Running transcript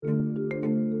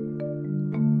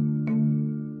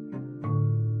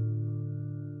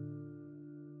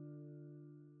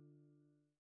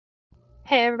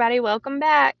Hey everybody, welcome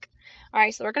back. All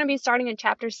right, so we're going to be starting in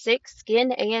chapter 6,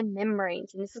 skin and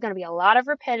membranes. And this is going to be a lot of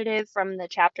repetitive from the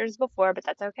chapters before, but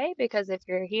that's okay because if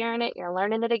you're hearing it, you're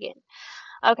learning it again.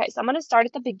 Okay, so I'm going to start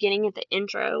at the beginning at the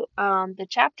intro. The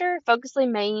chapter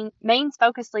mains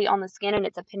focusly on the skin and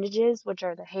its appendages, which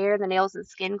are the hair, the nails, and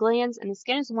skin glands. And the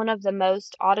skin is one of the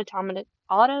most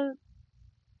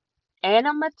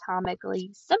anatomically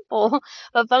simple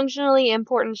but functionally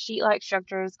important sheet-like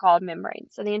structures called membranes.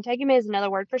 So the integument is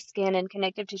another word for skin and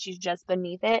connective tissues just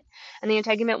beneath it. And the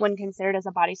integument, when considered as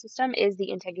a body system, is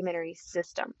the integumentary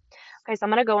system. Okay, so I'm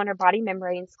going to go under body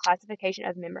membranes, classification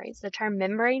of membranes. The term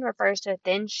membrane refers to a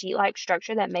thin sheet-like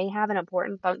structure that may have an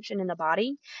important function in the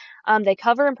body. They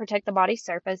cover and protect the body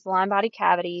surface, line body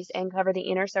cavities, and cover the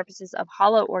inner surfaces of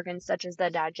hollow organs such as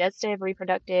the digestive,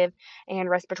 reproductive, and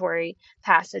respiratory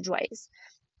passageways.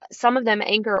 Some of them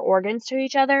anchor organs to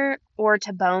each other or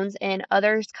to bones, and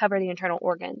others cover the internal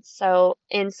organs. So,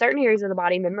 in certain areas of the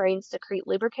body, membranes secrete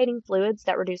lubricating fluids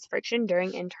that reduce friction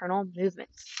during internal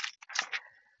movements.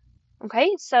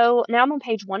 Okay, so now I'm on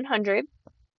page 100.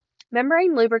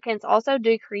 Membrane lubricants also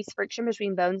decrease friction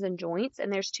between bones and joints,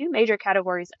 and there's two major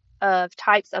categories of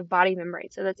types of body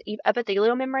membranes. So that's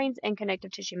epithelial membranes and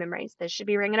connective tissue membranes. This should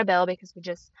be ringing a bell because we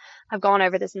just have gone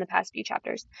over this in the past few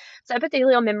chapters. So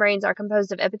epithelial membranes are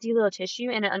composed of epithelial tissue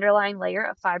and an underlying layer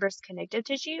of fibrous connective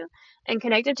tissue, and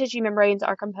connective tissue membranes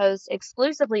are composed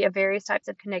exclusively of various types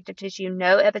of connective tissue.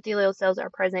 No epithelial cells are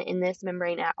present in this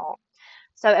membrane at all.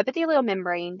 So epithelial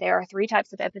membrane, there are three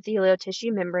types of epithelial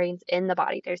tissue membranes in the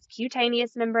body. There's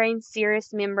cutaneous membrane,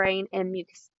 serous membrane, and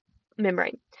mucous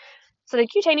membrane. So the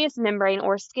cutaneous membrane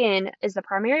or skin is the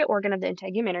primary organ of the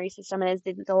integumentary system and is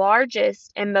the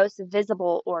largest and most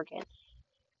visible organ.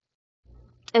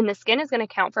 And the skin is going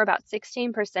to count for about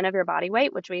 16% of your body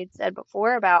weight, which we had said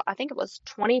before, about, I think it was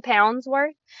 20 pounds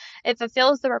worth. It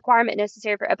fulfills the requirement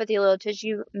necessary for epithelial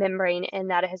tissue membrane in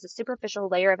that it has a superficial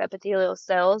layer of epithelial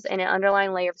cells and an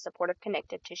underlying layer of supportive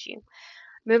connective tissue.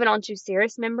 Moving on to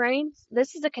serous membranes.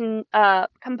 This is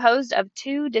composed of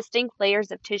two distinct layers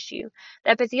of tissue.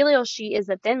 The epithelial sheet is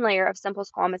a thin layer of simple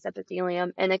squamous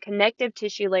epithelium, and the connective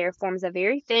tissue layer forms a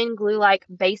very thin glue-like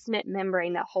basement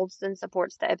membrane that holds and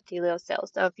supports the epithelial cells.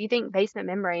 So if you think basement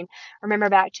membrane, remember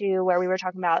back to where we were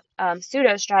talking about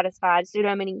pseudostratified,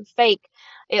 pseudo meaning fake.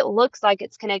 It looks like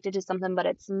it's connected to something, but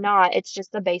it's not. It's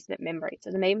just the basement membrane. So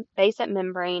the basement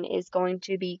membrane is going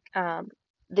to be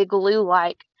the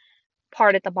glue-like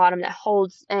part at the bottom that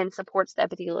holds and supports the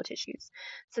epithelial tissues.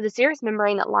 So the serous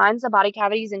membrane that lines the body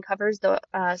cavities and covers the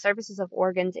surfaces of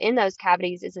organs in those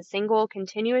cavities is a single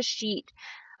continuous sheet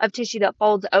of tissue that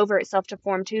folds over itself to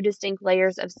form two distinct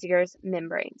layers of serous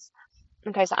membranes.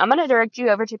 Okay, so I'm going to direct you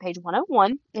over to page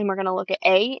 101, and we're going to look at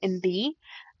A and B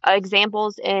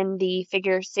examples in the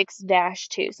figure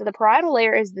 6-2. So the parietal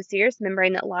layer is the serous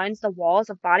membrane that lines the walls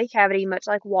of body cavity, much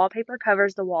like wallpaper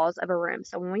covers the walls of a room.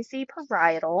 So when we see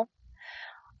parietal,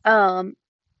 um,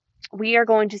 we are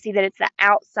going to see that it's the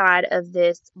outside of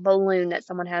this balloon that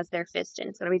someone has their fist in.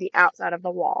 It's going to be the outside of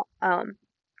the wall.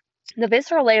 The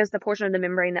visceral layer is the portion of the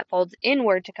membrane that folds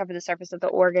inward to cover the surface of the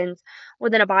organs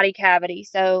within a body cavity.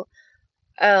 So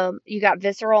you got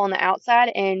visceral on the outside,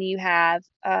 and you have,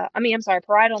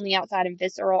 parietal on the outside and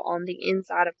visceral on the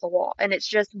inside of the wall. And it's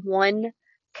just one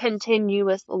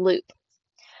continuous loop.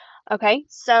 Okay,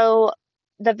 so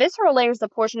the visceral layer is the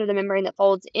portion of the membrane that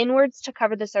folds inwards to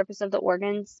cover the surface of the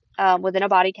organs within a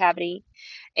body cavity.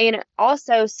 And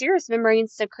also, serous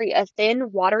membranes secrete a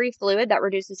thin, watery fluid that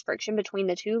reduces friction between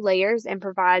the two layers and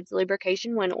provides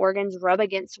lubrication when organs rub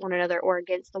against one another or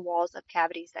against the walls of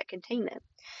cavities that contain them.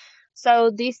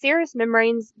 So these serous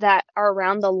membranes that are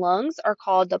around the lungs are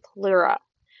called the pleura.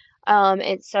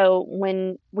 And so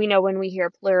when we hear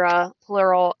pleura,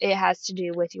 plural, it has to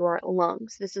do with your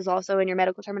lungs. This is also in your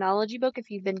medical terminology book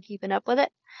if you've been keeping up with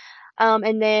it.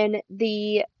 And then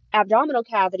the abdominal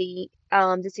cavity,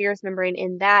 the serous membrane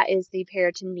in that is the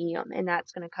peritoneum, and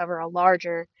that's going to cover a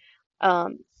larger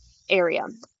area.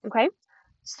 Okay,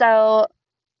 so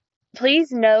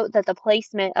please note that the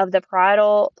placement of the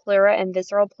parietal pleura and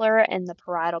visceral pleura and the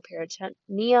parietal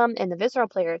peritoneum and the visceral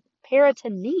peritoneum,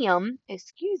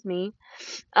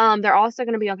 they're also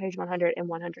going to be on page 100 and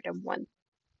 101.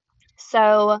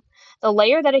 So the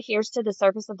layer that adheres to the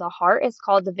surface of the heart is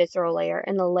called the visceral layer,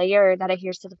 and the layer that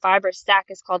adheres to the fibrous sac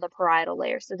is called the parietal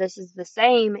layer. So this is the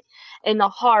same in the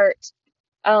heart,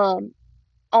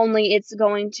 only it's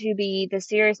going to be the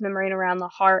serous membrane around the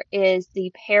heart is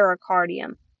the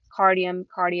pericardium. Cardium,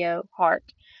 cardio, heart.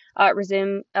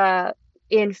 Resume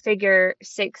in figure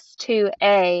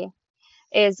 6-2A.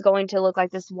 is going to look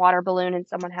like this water balloon and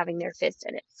someone having their fist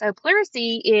in it. So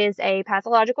pleurisy is a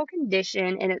pathological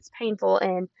condition and it's painful,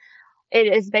 and it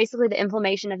is basically the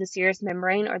inflammation of the serous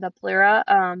membrane or the pleura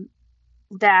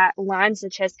that lines the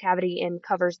chest cavity and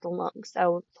covers the lungs.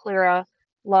 So pleura,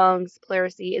 lungs,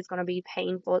 pleurisy is going to be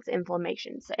painful. It's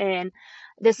inflammations. And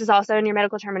this is also in your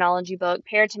medical terminology book.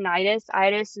 Peritonitis,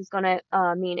 itis is going to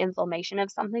mean inflammation of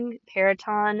something.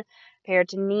 Periton,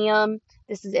 peritoneum.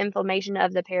 This is inflammation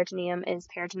of the peritoneum is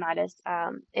peritonitis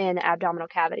in the abdominal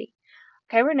cavity.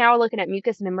 Okay, we're now looking at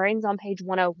mucous membranes on page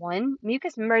 101.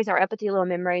 Mucous membranes are epithelial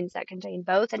membranes that contain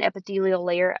both an epithelial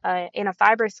layer and a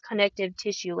fibrous connective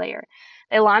tissue layer.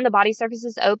 They line the body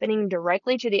surfaces opening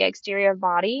directly to the exterior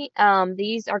body.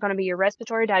 These are going to be your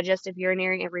respiratory, digestive,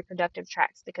 urinary, and reproductive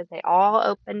tracts because they all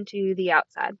open to the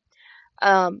outside.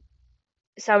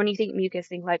 So when you think mucus,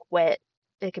 think like wet.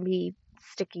 It can be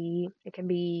sticky.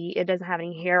 It doesn't have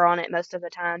any hair on it most of the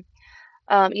time.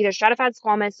 Either stratified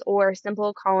squamous or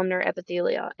simple columnar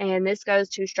epithelia, and this goes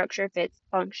to structure fits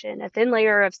function. A thin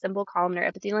layer of simple columnar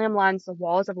epithelium lines the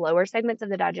walls of lower segments of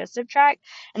the digestive tract,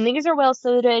 and these are well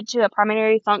suited to a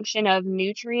primary function of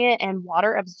nutrient and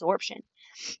water absorption.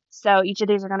 So each of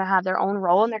these are going to have their own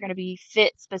role and they're going to be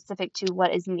fit specific to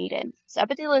what is needed. So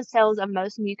epithelial cells of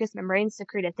most mucous membranes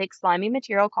secrete a thick slimy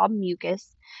material called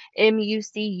mucus,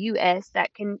 MUCUS,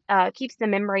 that keeps the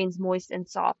membranes moist and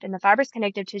soft. And the fibrous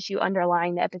connective tissue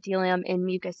underlying the epithelium in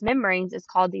mucous membranes is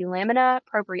called the lamina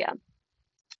propria.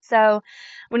 So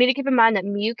we need to keep in mind that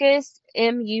mucus,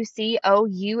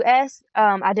 MUCOUS,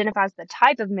 identifies the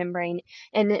type of membrane,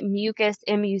 and that mucus,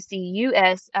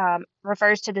 MUCUS,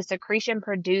 refers to the secretion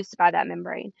produced by that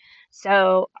membrane.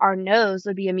 So our nose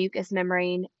would be a mucous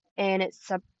membrane, and it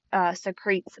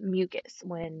secretes mucus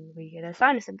when we get a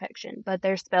sinus infection, but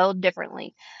they're spelled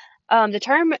differently. The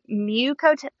term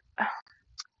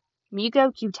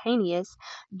mucocutaneous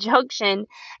junction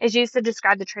is used to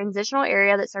describe the transitional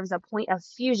area that serves as a point of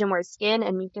fusion where skin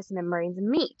and mucous membranes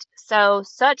meet. So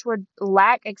such would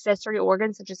lack accessory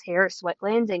organs such as hair, sweat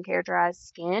glands, and characterize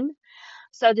skin.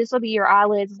 So this will be your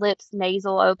eyelids, lips,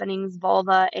 nasal openings,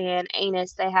 vulva, and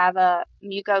anus. They have a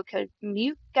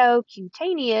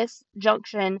mucocutaneous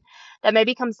junction that may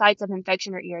become sites of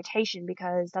infection or irritation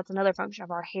because that's another function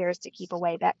of our hairs to keep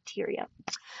away bacteria.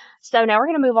 So now we're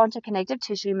going to move on to connective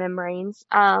tissue membranes.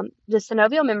 The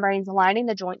synovial membranes lining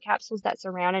the joint capsules that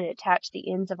surround and attach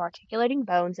the ends of articulating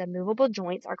bones and movable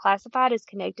joints are classified as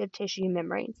connective tissue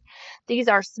membranes. These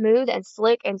are smooth and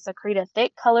slick and secrete a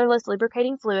thick, colorless,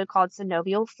 lubricating fluid called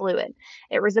synovial fluid.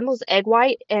 It resembles egg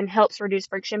white and helps reduce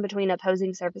friction between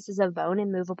opposing surfaces of bone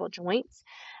and movable joints.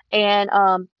 And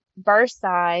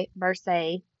bursae,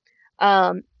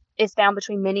 is found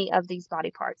between many of these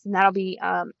body parts, and that'll be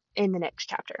in the next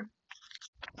chapter.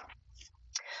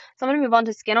 So I'm going to move on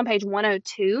to skin on page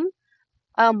 102.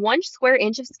 1 square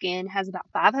inch of skin has about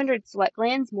 500 sweat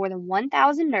glands, more than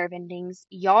 1,000 nerve endings,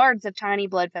 yards of tiny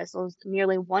blood vessels,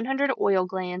 nearly 100 oil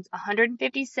glands,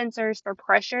 150 sensors for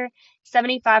pressure,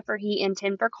 75 for heat, and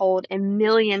 10 for cold, and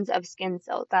millions of skin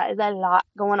cells. That is a lot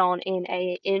going on in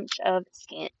an inch of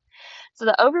skin. So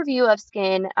the overview of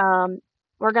skin,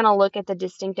 we're going to look at the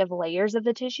distinctive layers of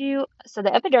the tissue. So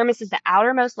the epidermis is the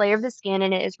outermost layer of the skin,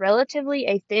 and it is relatively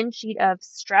a thin sheet of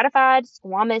stratified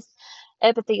squamous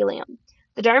epithelium.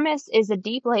 The dermis is a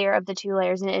deep layer of the two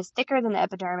layers, and it is thicker than the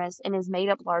epidermis and is made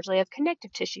up largely of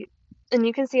connective tissue. And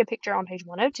you can see a picture on page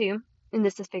 102, and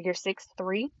this is figure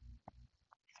 6.3.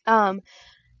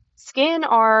 Skin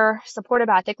are supported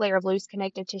by a thick layer of loose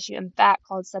connective tissue and fat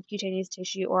called subcutaneous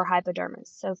tissue or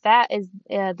hypodermis. So fat is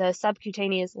the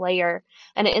subcutaneous layer,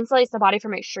 and it insulates the body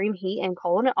from extreme heat and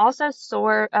cold. And it also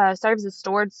serves as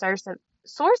stored source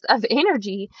of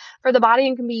energy for the body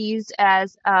and can be used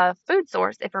as a food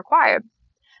source if required.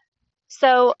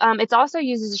 So it's also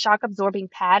used as a shock-absorbing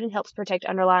pad and helps protect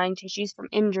underlying tissues from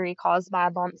injury caused by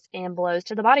bumps and blows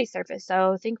to the body surface.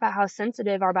 So think about how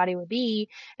sensitive our body would be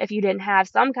if you didn't have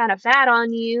some kind of fat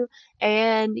on you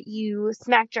and you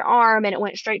smacked your arm and it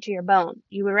went straight to your bone.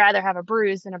 You would rather have a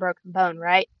bruise than a broken bone,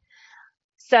 right?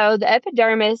 So the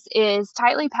epidermis is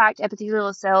tightly packed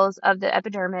epithelial cells of the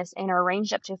epidermis and are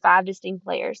arranged up to 5 distinct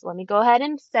layers. Let me go ahead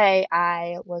and say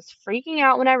I was freaking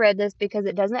out when I read this because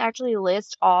it doesn't actually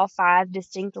list all 5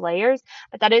 distinct layers,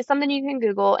 but that is something you can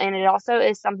Google, and it also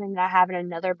is something that I have in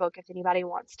another book if anybody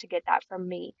wants to get that from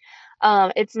me.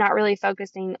 It's not really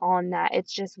focusing on that.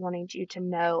 It's just wanting you to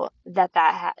know that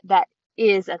that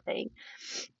is a thing.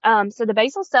 So the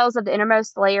basal cells of the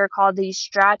innermost layer called the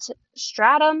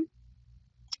stratum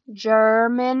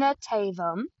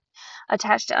germinativum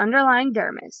attached to underlying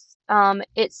dermis.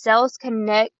 Its cells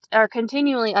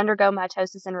continually undergo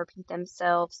mitosis and repeat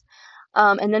themselves.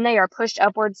 And then they are pushed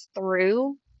upwards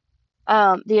through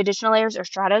the additional layers or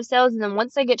stratocells. And then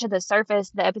once they get to the surface,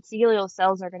 the epithelial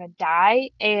cells are going to die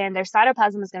and their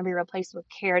cytoplasm is going to be replaced with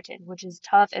keratin, which is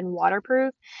tough and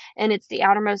waterproof. And it's the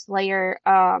outermost layer,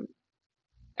 or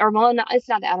well, not, it's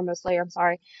not the outermost layer, I'm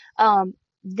sorry.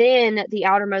 Then the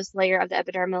outermost layer of the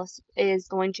epidermis is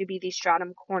going to be the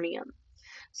stratum corneum.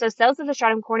 So cells of the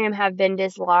stratum corneum have been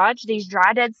dislodged. These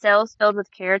dry, dead cells filled with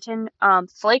keratin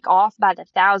flake off by the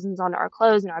thousands onto our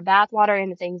clothes and our bath water and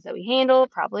the things that we handle,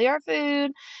 probably our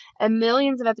food. And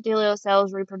millions of epithelial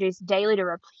cells reproduce daily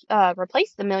to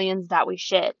replace the millions that we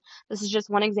shed. This is just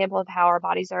one example of how our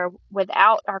bodies are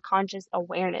without our conscious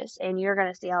awareness. And you're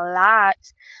going to see a lot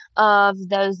of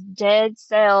those dead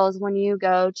cells when you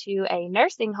go to a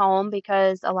nursing home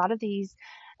because a lot of these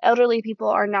elderly people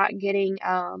are not getting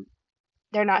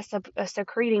they're not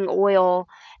secreting oil.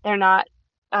 They're not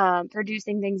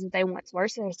producing things that they once were,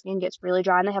 so their skin gets really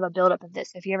dry and they have a buildup of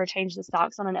this. So if you ever change the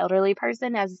socks on an elderly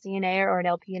person as a CNA or an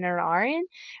LPN or an RN,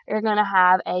 you're going to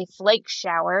have a flake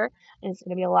shower, and it's going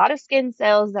to be a lot of skin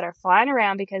cells that are flying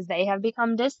around because they have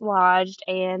become dislodged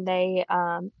and they're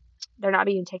not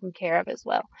being taken care of as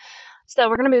well. So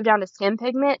we're going to move down to skin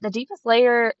pigment. The deepest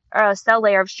layer, cell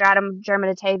layer of stratum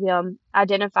germinativium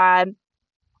identified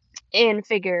in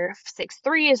figure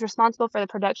 6.3 is responsible for the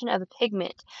production of a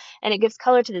pigment, and it gives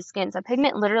color to the skin. So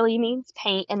pigment literally means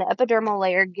paint, and the epidermal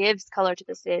layer gives color to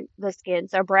the skin.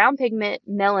 So brown pigment,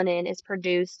 melanin, is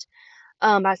produced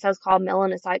by cells called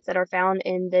melanocytes that are found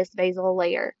in this basal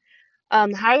layer.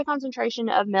 The higher the concentration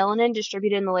of melanin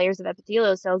distributed in the layers of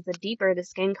epithelial cells, the deeper the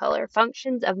skin color.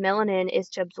 Functions of melanin is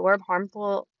to absorb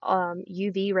harmful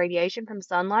UV radiation from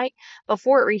sunlight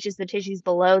before it reaches the tissues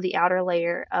below the outer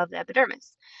layer of the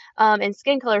epidermis. And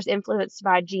skin color is influenced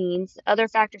by genes. Other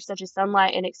factors such as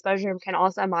sunlight and exposure can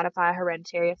also modify a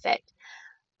hereditary effect.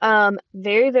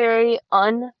 Very, very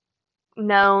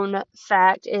unknown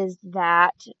fact is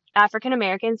that African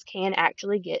Americans can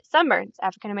actually get sunburns.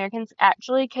 African Americans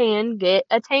actually can get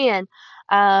a tan.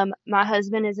 My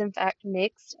husband is in fact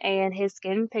mixed, and his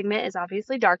skin pigment is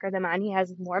obviously darker than mine. He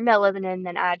has more melanin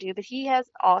than I do, but he has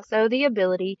also the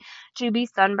ability to be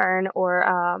sunburned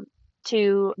or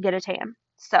to get a tan.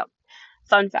 So,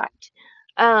 fun fact.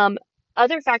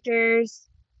 Other factors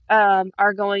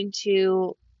are going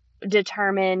to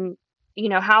determine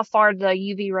how far the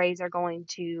UV rays are going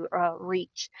to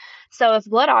reach. So if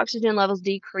blood oxygen levels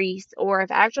decrease or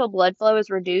if actual blood flow is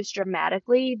reduced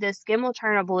dramatically, the skin will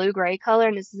turn a blue-gray color,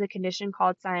 and this is a condition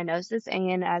called cyanosis.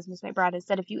 And as Ms. McBride has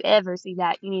said, if you ever see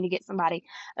that, you need to get somebody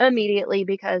immediately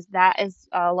because that is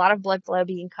a lot of blood flow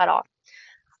being cut off.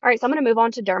 All right, so I'm going to move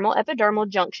on to dermal epidermal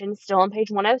junction, still on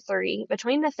page 103.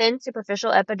 Between the thin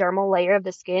superficial epidermal layer of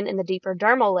the skin and the deeper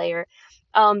dermal layer,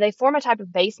 they form a type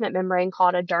of basement membrane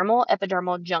called a dermal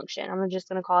epidermal junction. I'm just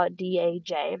going to call it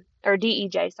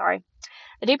DEJ, sorry.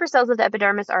 The deeper cells of the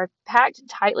epidermis are packed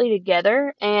tightly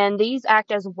together, and these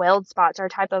act as weld spots or a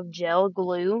type of gel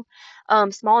glue.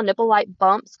 Small nipple-like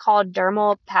bumps called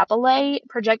dermal papillae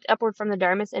project upward from the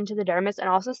dermis into the dermis and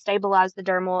also stabilize the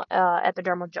dermal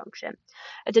epidermal junction.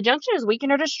 If the junction is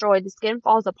weakened or destroyed, the skin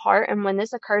falls apart, and when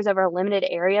this occurs over a limited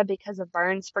area because of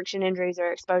burns, friction injuries,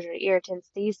 or exposure to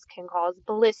irritants, these can cause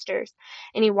blisters.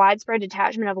 Any widespread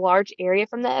detachment of a large area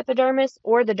from the epidermis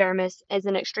or the dermis is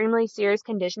an extremely serious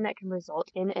condition that can result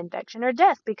in infection or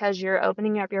death because you're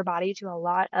opening up your body to a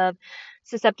lot of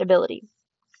susceptibility.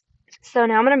 So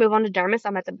now I'm going to move on to dermis.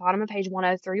 I'm at the bottom of page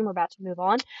 103 and we're about to move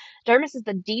on. Dermis is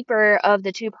the deeper of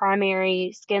the two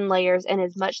primary skin layers and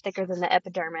is much thicker than the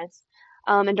epidermis.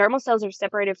 And dermal cells are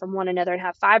separated from one another and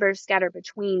have fibers scattered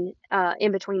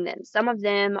in between them. Some of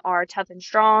them are tough and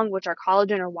strong, which are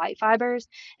collagen or white fibers,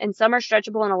 and some are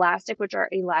stretchable and elastic, which are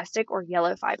elastic or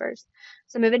yellow fibers.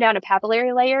 So moving down to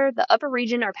papillary layer, the upper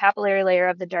region or papillary layer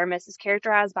of the dermis is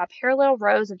characterized by parallel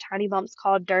rows of tiny bumps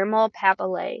called dermal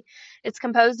papillae. It's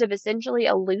composed of essentially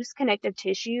a loose connective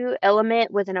tissue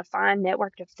element within a fine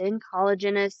network of thin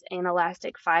collagenous and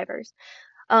elastic fibers.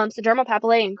 So dermal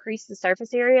papillae increase the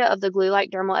surface area of the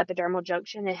glue-like dermal epidermal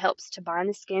junction. It helps to bind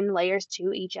the skin layers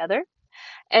to each other.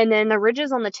 And then the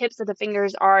ridges on the tips of the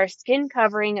fingers are skin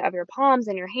covering of your palms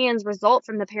and your hands result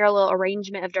from the parallel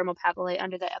arrangement of dermal papillae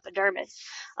under the epidermis.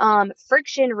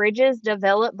 Friction ridges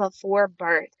develop before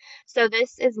birth. So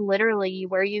this is literally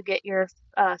where you get your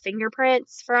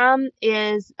fingerprints from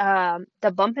is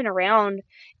the bumping around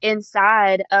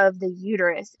inside of the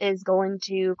uterus is going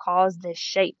to cause this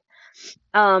shape.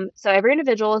 So every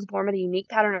individual is born with a unique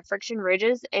pattern of friction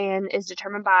ridges and is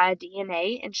determined by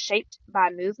DNA and shaped by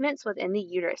movements within the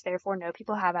uterus. Therefore, no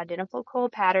people have identical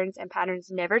patterns, and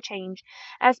patterns never change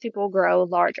as people grow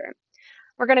larger.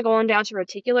 We're going to go on down to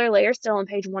reticular layer, still on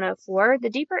page 104. The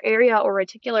deeper area or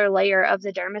reticular layer of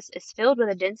the dermis is filled with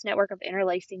a dense network of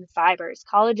interlacing fibers.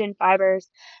 Collagen fibers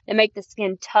that make the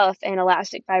skin tough and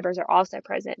elastic fibers are also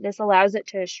present. This allows it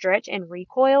to stretch and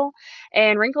recoil,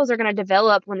 and wrinkles are going to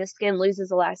develop when the skin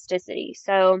loses elasticity.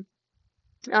 So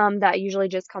that usually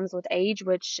just comes with age,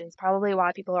 which is probably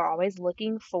why people are always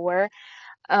looking for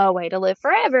a way to live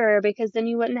forever, because then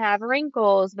you wouldn't have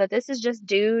wrinkles. But this is just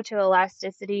due to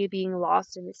elasticity being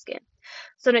lost in the skin.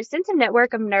 So an extensive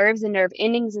network of nerves and nerve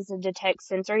endings is to detect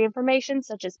sensory information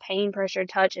such as pain, pressure,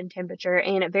 touch, and temperature.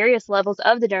 And at various levels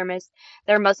of the dermis,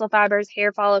 there are muscle fibers,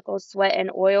 hair follicles, sweat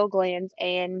and oil glands,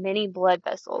 and many blood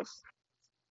vessels.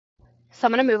 So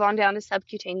I'm going to move on down to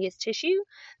subcutaneous tissue.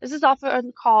 This is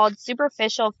often called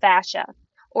superficial fascia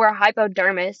or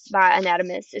hypodermis by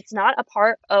anatomists. It's not a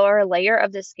part or a layer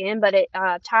of the skin, but it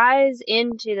ties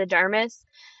into the dermis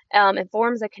and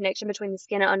forms a connection between the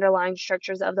skin and underlying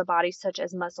structures of the body, such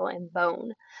as muscle and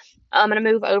bone. I'm going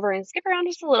to move over and skip around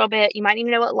just a little bit. You might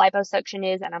even know what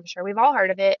liposuction is, and I'm sure we've all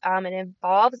heard of it. It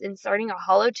involves inserting a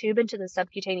hollow tube into the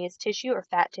subcutaneous tissue or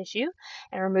fat tissue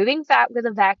and removing fat with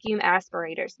a vacuum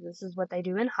aspirator. So this is what they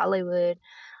do in Hollywood.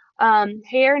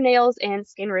 Hair, nails, and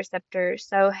skin receptors.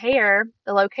 So hair,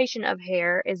 the location of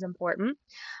hair is important.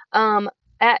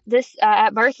 At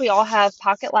birth, we all have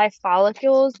pocket-life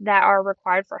follicles that are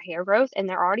required for hair growth, and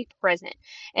they're already present.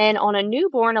 And on a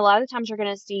newborn, a lot of times you're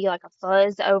going to see like a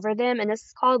fuzz over them, and this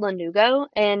is called lanugo.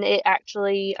 And it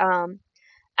actually,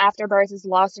 after birth, is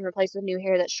lost and replaced with new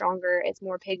hair that's stronger. It's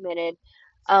more pigmented.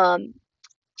 Um,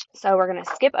 so we're going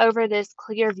to skip over this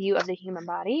clear view of the human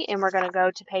body, and we're going to go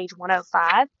to page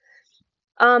 105.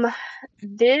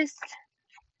 This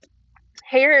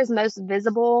hair is most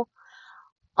visible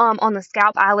on the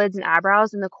scalp, eyelids, and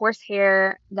eyebrows, and the coarse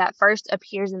hair that first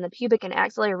appears in the pubic and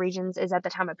axillary regions is at the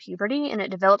time of puberty, and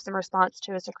it develops in response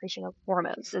to a secretion of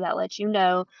hormones. So that lets you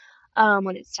know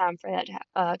when it's time for that to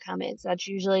come in. So that's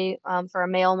usually for a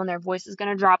male, when their voice is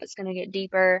going to drop, it's going to get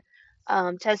deeper.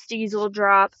 Testes will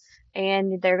drop,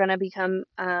 and they're going to become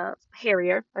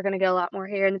hairier. They're going to get a lot more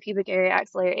hair in the pubic area,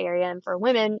 axillary area, and for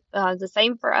women, the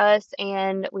same for us,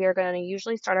 and we are going to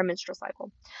usually start our menstrual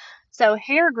cycle. So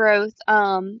hair growth,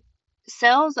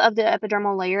 cells of the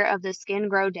epidermal layer of the skin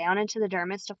grow down into the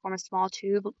dermis to form a small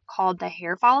tube called the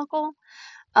hair follicle.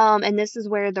 And this is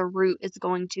where the root is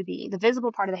going to be. The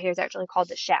visible part of the hair is actually called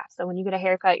the shaft. So when you get a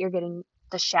haircut, you're getting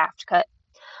the shaft cut.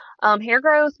 Hair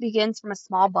growth begins from a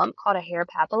small bump called a hair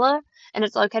papilla, and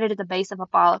it's located at the base of a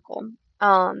follicle.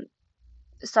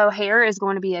 So hair is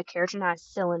going to be a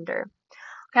keratinized cylinder.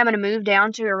 Okay, I'm going to move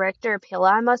down to erector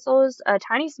pili muscles. A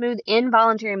tiny, smooth,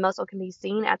 involuntary muscle can be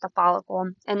seen at the follicle,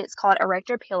 and it's called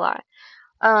erector pili.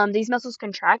 These muscles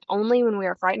contract only when we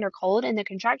are frightened or cold, and the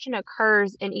contraction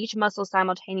occurs in each muscle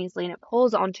simultaneously, and it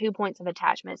pulls on 2 points of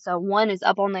attachment. So one is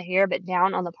up on the hair, but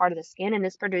down on the part of the skin, and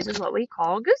this produces what we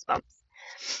call goosebumps.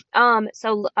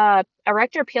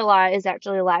 Erector pili is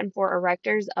actually Latin for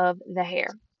erectors of the hair.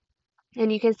 And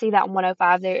you can see that in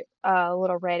 105, the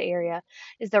little red area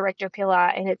is the erector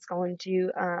pili, and it's going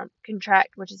to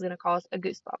contract, which is going to cause a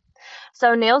goosebump.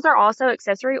 So nails are also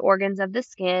accessory organs of the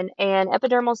skin, and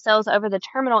epidermal cells over the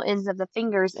terminal ends of the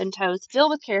fingers and toes fill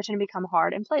with keratin and become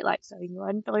hard and plate-like. So you can go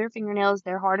ahead and feel your fingernails.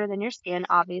 They're harder than your skin,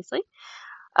 obviously.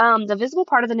 The visible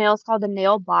part of the nail is called the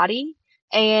nail body,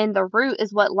 and the root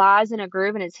is what lies in a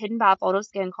groove and is hidden by a fold of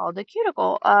skin called the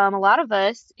cuticle. A lot of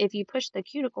us, if you push the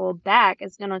cuticle back,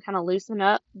 it's going to kind of loosen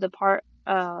up the part,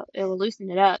 it will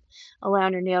loosen it up,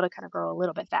 allowing your nail to kind of grow a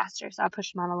little bit faster. So I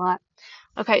push mine a lot.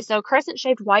 Okay, so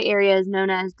crescent-shaped white area is known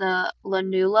as the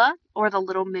lanula or the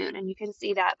little moon, and you can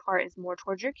see that part is more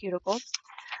towards your cuticle.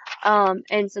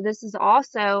 And so this is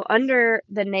also under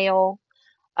the nail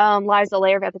lies a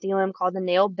layer of epithelium called the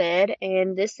nail bed,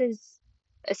 and this is,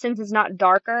 since it's not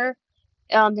darker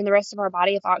than the rest of our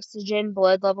body, if oxygen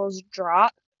blood levels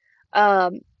drop,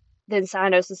 then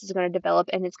cyanosis is going to develop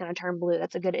and it's going to turn blue.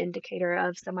 That's a good indicator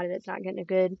of somebody that's not getting a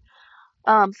good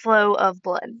flow of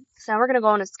blood. So now we're going to go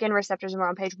on to skin receptors, and we're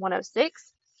on page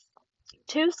 106.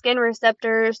 Two skin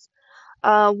receptors.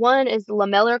 One is the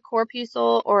lamellar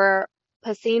corpuscle or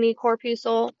Pacini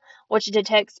corpuscle, which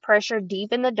detects pressure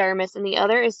deep in the dermis, and the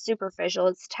other is superficial.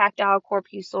 It's tactile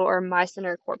corpuscle or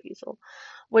Meissner corpuscle,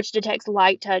 which detects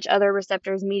light touch. Other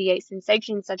receptors mediate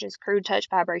sensations such as crude touch,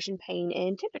 vibration, pain,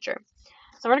 and temperature.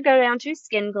 So we're going to go down to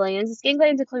skin glands. The skin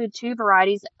glands include two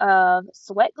varieties of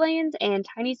sweat glands and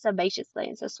tiny sebaceous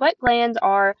glands. So sweat glands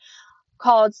are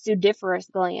called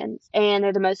sudoriferous glands, and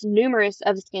they're the most numerous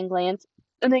of the skin glands,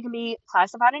 and they can be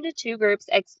classified into two groups: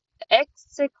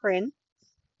 eccrine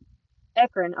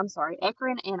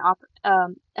and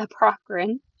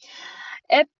apocrine.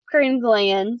 Epicurine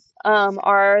glands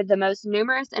are the most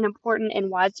numerous and important and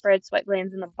widespread sweat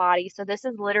glands in the body. So this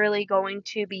is literally going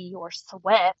to be your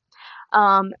sweat.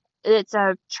 Um, it's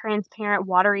a transparent,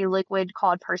 watery liquid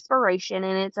called perspiration,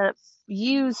 and it's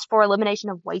used for elimination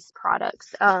of waste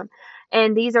products.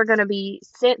 And these are going to be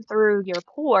sent through your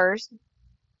pores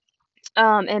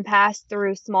and pass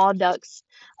through small ducts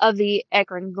of the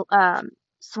eccrine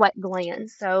sweat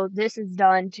glands. So this is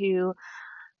done to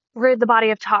rid the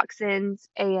body of toxins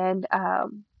and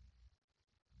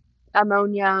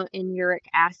ammonia and uric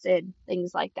acid,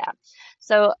 things like that.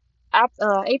 So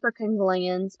apical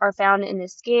glands are found in the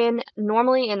skin,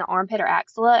 normally in the armpit or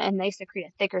axilla, and they secrete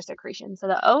a thicker secretion. So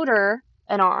the odor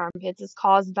in our armpits is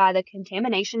caused by the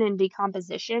contamination and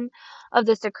decomposition of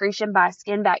the secretion by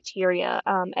skin bacteria.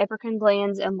 Apical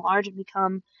glands enlarge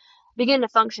and begin to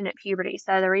function at puberty.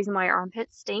 So the reason why your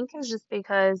armpits stink is just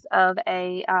because of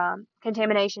a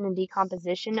contamination and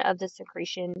decomposition of the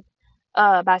secretion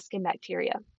by skin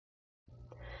bacteria.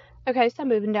 Okay, so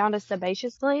moving down to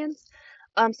sebaceous glands.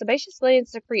 Sebaceous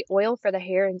glands secrete oil for the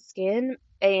hair and skin,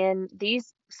 and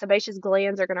these sebaceous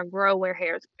glands are going to grow where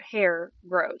hair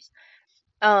grows.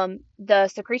 The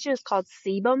secretion is called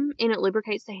sebum, and it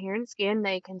lubricates the hair and skin.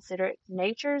 They consider it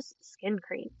nature's skin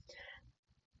cream.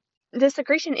 The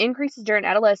secretion increases during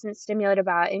adolescence, stimulated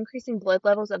by increasing blood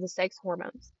levels of the sex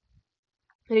hormones.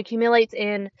 It accumulates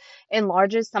and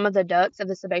enlarges some of the ducts of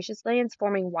the sebaceous glands,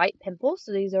 forming white pimples.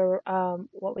 So these are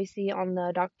what we see on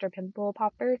the Dr. Pimple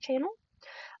Popper channel.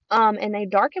 And they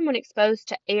darken when exposed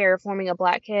to air, forming a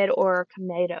blackhead or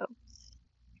comedo.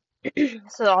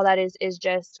 So all that is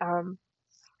just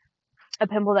a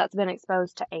pimple that's been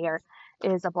exposed to air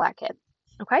is a blackhead.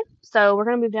 Okay, so we're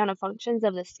going to move down to functions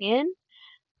of the skin.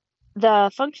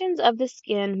 The functions of the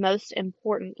skin, most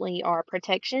importantly, are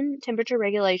protection, temperature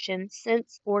regulation,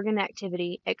 sense organ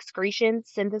activity, excretion,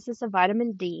 synthesis of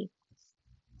vitamin D.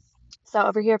 So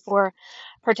over here for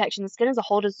protection, the skin as a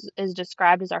whole is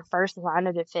described as our first line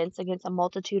of defense against a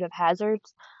multitude of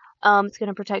hazards. It's going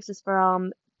to protect us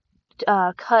from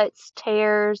cuts,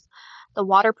 tears. The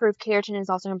waterproof keratin is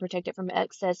also going to protect it from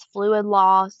excess fluid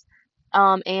loss.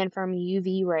 And from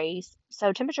UV rays.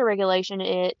 So temperature regulation,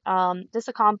 this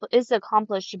is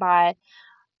accomplished by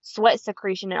sweat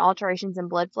secretion and alterations in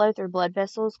blood flow through blood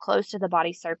vessels close to the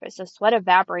body surface. So sweat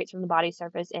evaporates from the body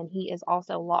surface, and heat is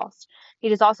also lost.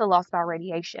 Heat is also lost by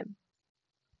radiation.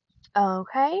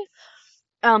 Okay.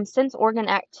 Sense organ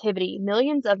activity.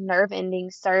 Millions of nerve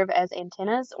endings serve as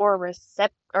antennas or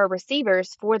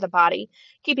receivers for the body,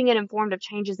 keeping it informed of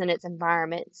changes in its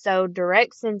environment. So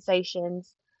direct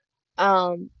sensations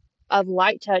of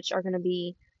light touch are going to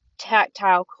be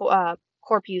tactile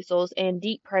corpuscles, and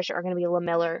deep pressure are going to be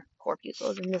lamellar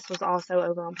corpuscles. And this was also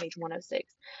over on page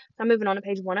 106. So I'm moving on to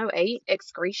page 108.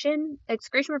 Excretion.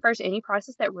 Excretion refers to any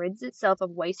process that rids itself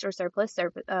of waste or surplus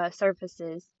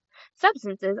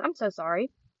substances. I'm so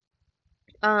sorry.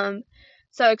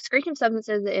 So excretion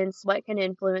substances in sweat can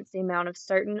influence the amount of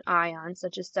certain ions,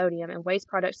 such as sodium, and waste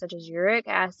products such as uric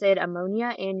acid,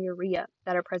 ammonia, and urea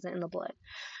that are present in the blood.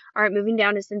 All right, moving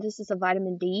down to synthesis of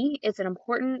vitamin D. It's an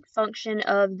important function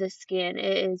of the skin.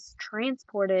 It is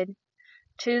transported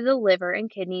to the liver and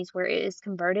kidneys where it is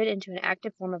converted into an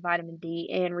active form of vitamin D,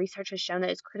 and research has shown that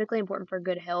it's critically important for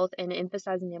good health and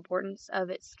emphasizing the importance of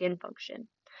its skin function.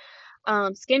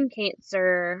 Skin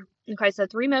cancer. Okay, so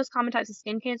 3 most common types of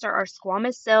skin cancer are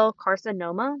squamous cell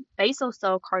carcinoma, basal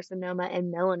cell carcinoma,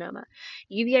 and melanoma.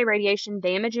 UVA radiation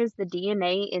damages the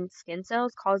DNA in skin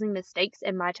cells, causing mistakes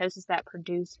and mitosis that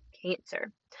produce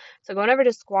cancer. So going over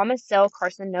to squamous cell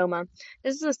carcinoma,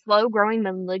 this is a slow-growing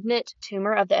malignant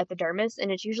tumor of the epidermis,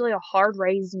 and it's usually a hard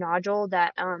raised nodule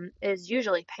that is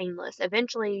usually painless.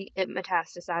 Eventually, it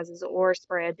metastasizes or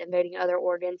spreads, invading other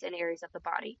organs and areas of the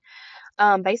body.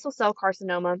 Basal cell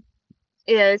carcinoma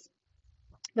is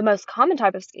the most common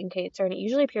type of skin cancer, and it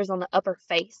usually appears on the upper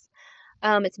face.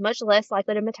 It's much less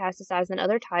likely to metastasize than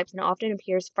other types, and often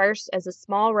appears first as a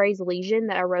small raised lesion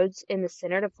that erodes in the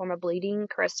center to form a bleeding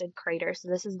crested crater. So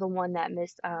this is the one that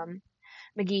Miss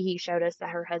McGehee showed us that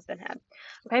her husband had.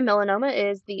 Okay,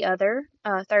 melanoma is the other,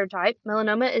 third type.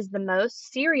 Melanoma is the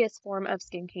most serious form of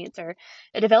skin cancer.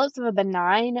 It develops of a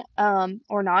benign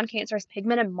or non-cancerous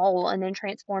pigmented mole and then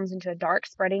transforms into a dark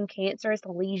spreading cancerous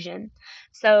lesion.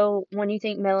 So when you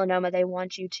think melanoma, they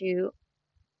want you to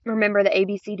remember the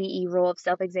ABCDE rule of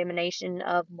self-examination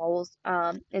of moles,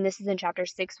 and this is in chapter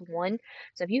 6.1.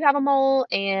 So if you have a mole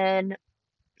and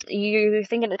you're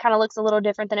thinking it kind of looks a little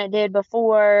different than it did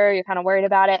before, you're kind of worried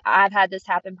about it. I've had this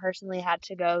happen personally. I had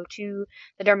to go to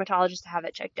the dermatologist to have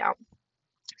it checked out.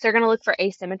 So you're going to look for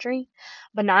asymmetry.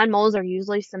 Benign moles are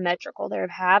usually symmetrical. Their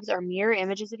halves are mirror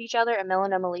images of each other, and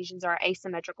melanoma lesions are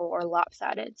asymmetrical or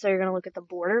lopsided. So you're going to look at the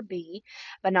border B.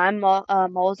 Benign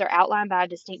moles are outlined by a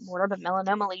distinct border, but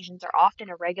melanoma lesions are often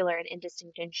irregular and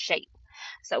indistinct in shape.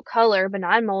 So color,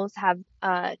 benign moles have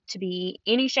to be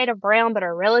any shade of brown but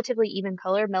are relatively even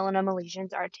colored. Melanoma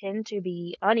lesions tend to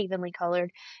be unevenly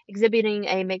colored, exhibiting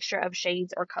a mixture of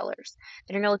shades or colors.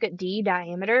 Then you're going to look at D,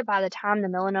 diameter. By the time the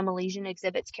melanoma lesion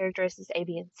exhibits characteristics A,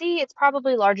 B, and C, it's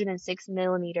probably larger than 6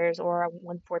 millimeters or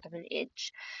 1/4 of an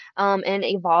inch. And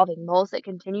evolving. Moles that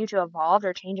continue to evolve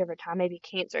or change over time may be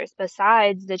cancerous.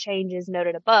 Besides the changes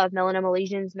noted above, melanoma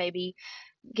lesions may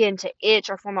begin to itch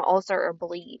or form an ulcer or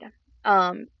bleed.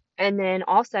 Um, and then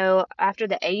also, after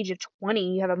the age of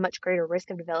 20, you have a much greater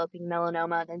risk of developing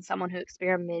melanoma than someone who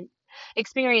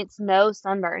experienced no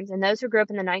sunburns. And those who grew up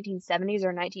in the 1970s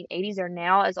or 1980s are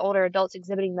now, as older adults,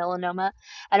 exhibiting melanoma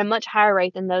at a much higher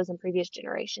rate than those in previous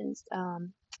generations.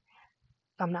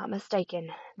 If I'm not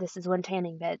mistaken, this is when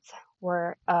tanning beds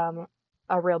were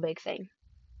a real big thing.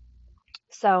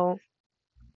 So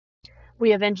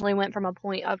we eventually went from a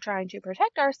point of trying to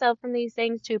protect ourselves from these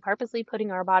things to purposely putting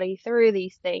our body through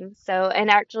these things. So, and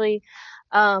actually,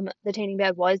 the tanning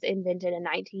bed was invented in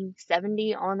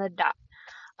 1970 on the dot.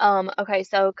 Okay,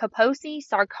 so Kaposi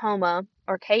sarcoma,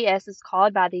 or KS, is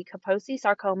called by the Kaposi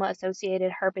sarcoma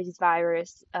associated herpes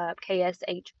virus,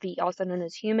 KSHV, also known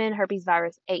as human herpes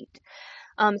virus 8.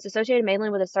 It's associated mainly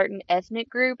with a certain ethnic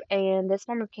group, and this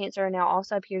form of cancer now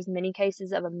also appears in many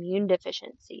cases of immune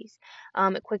deficiencies.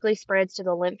 It quickly spreads to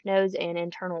the lymph nodes and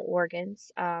internal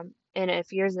organs, and it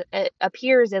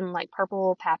appears in like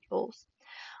purple papules.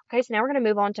 Okay, so now we're going to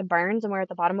move on to burns, and we're at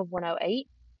the bottom of 108.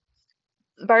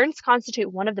 Burns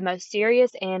constitute one of the most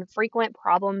serious and frequent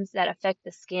problems that affect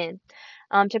the skin.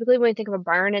 Typically, when we think of a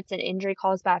burn, it's an injury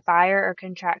caused by fire or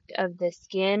contract of the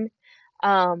skin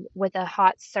with a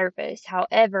hot surface.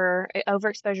 However,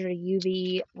 overexposure to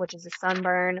UV, which is a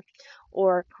sunburn,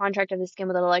 or contact of the skin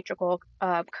with an electrical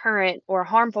current or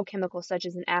harmful chemicals such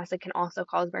as an acid can also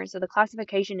cause burns. So the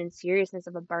classification and seriousness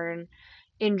of a burn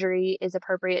injury is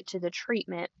appropriate to the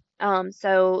treatment.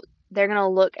 So they're going to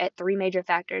look at three major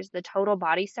factors: the total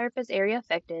body surface area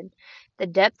affected, the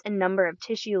depth and number of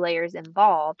tissue layers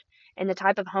involved, and the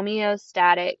type of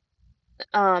homeostatic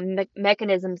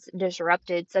mechanisms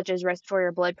disrupted, such as respiratory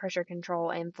or blood pressure control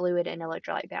and fluid and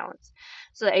electrolyte balance.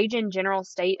 So the age and general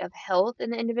state of health in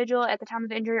the individual at the time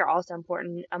of injury are also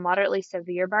important. A moderately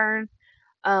severe burn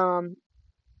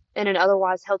in an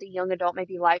otherwise healthy young adult may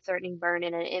be life-threatening burn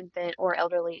in an infant or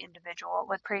elderly individual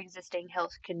with pre-existing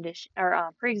health condition or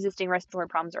pre-existing respiratory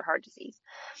problems or heart disease.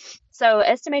 So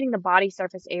estimating the body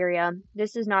surface area,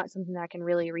 this is not something that I can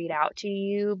really read out to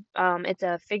you. It's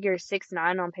a figure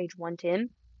 6.9 on page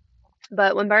 110.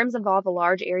 But when burns involve a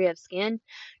large area of skin,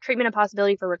 treatment and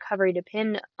possibility for recovery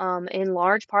depend in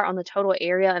large part on the total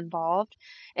area involved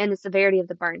and the severity of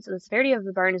the burn. So the severity of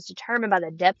the burn is determined by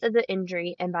the depth of the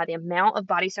injury and by the amount of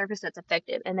body surface that's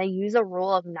affected. And they use a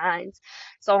rule of 9s.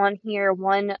 So on here,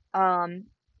 one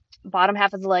bottom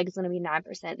half of the leg is going to be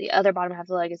 9%. The other bottom half of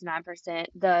the leg is 9%.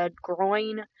 The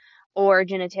groin or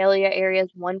genitalia area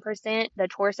is 1%. The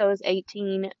torso is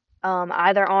 18%.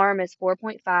 Either arm is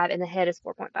 4.5 and the head is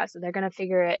 4.5. So they're going to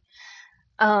figure it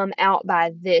out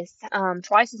by this.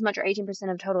 Twice as much, or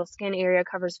 18% of total skin area,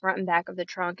 covers front and back of the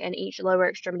trunk and each lower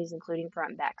extremities, including front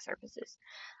and back surfaces.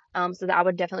 So that I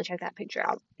would definitely check that picture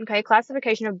out. Okay,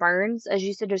 classification of burns, as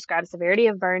you said, describes severity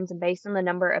of burns and based on the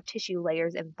number of tissue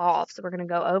layers involved. So we're going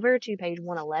to go over to page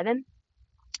 111.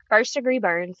 First degree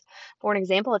burns. For an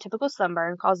example, a typical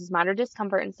sunburn causes minor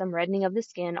discomfort and some reddening of the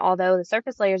skin. Although the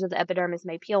surface layers of the epidermis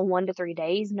may peel 1 to 3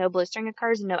 days, no blistering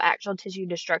occurs and no actual tissue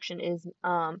destruction is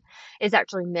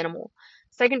actually minimal.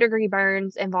 Second degree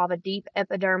burns involve a deep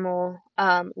epidermal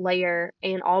layer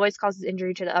and always causes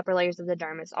injury to the upper layers of the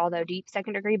dermis. Although deep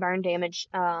second degree burn damage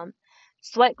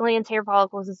sweat glands, hair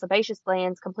follicles, and sebaceous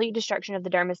glands, complete destruction of the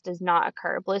dermis does not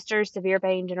occur. Blisters, severe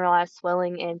pain, generalized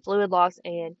swelling, and fluid loss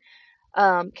and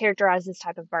characterize this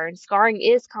type of burn. Scarring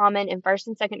is common, and first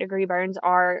and second degree burns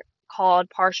are called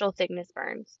partial thickness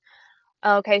burns.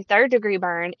 Okay, third degree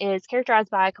burn is characterized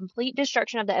by a complete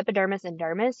destruction of the epidermis and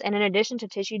dermis, and in addition to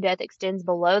tissue death, extends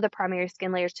below the primary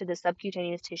skin layers to the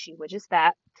subcutaneous tissue, which is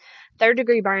fat. Third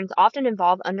degree burns often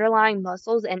involve underlying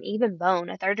muscles and even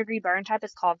bone. A third degree burn type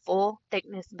is called full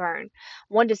thickness burn.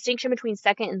 One distinction between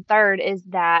second and third is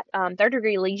that third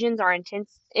degree lesions are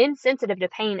insensitive to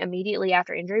pain immediately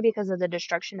after injury because of the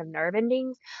destruction of nerve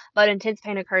endings, but intense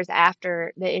pain occurs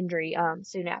after the injury,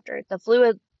 soon after. The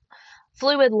fluid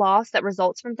Fluid loss that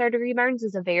results from third-degree burns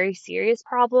is a very serious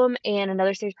problem, and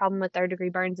another serious problem with third-degree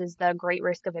burns is the great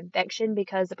risk of infection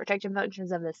because the protective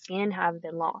functions of the skin have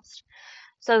been lost.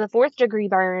 So the fourth-degree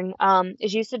burn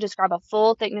is used to describe a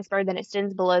full thickness burn that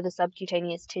extends below the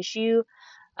subcutaneous tissue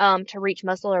to reach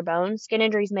muscle or bone. Skin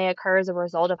injuries may occur as a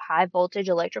result of high voltage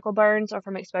electrical burns or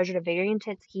from exposure to very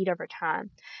intense heat over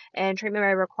time. And treatment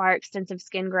may require extensive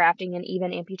skin grafting and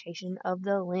even amputation of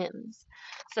the limbs.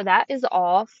 So that is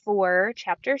all for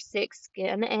Chapter 6,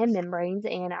 Skin and Membranes.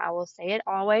 And I will say it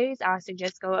always, I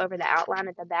suggest go over the outline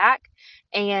at the back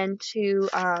and to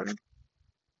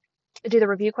do the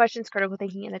review questions, critical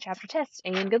thinking, and the chapter test.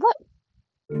 And good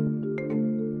luck.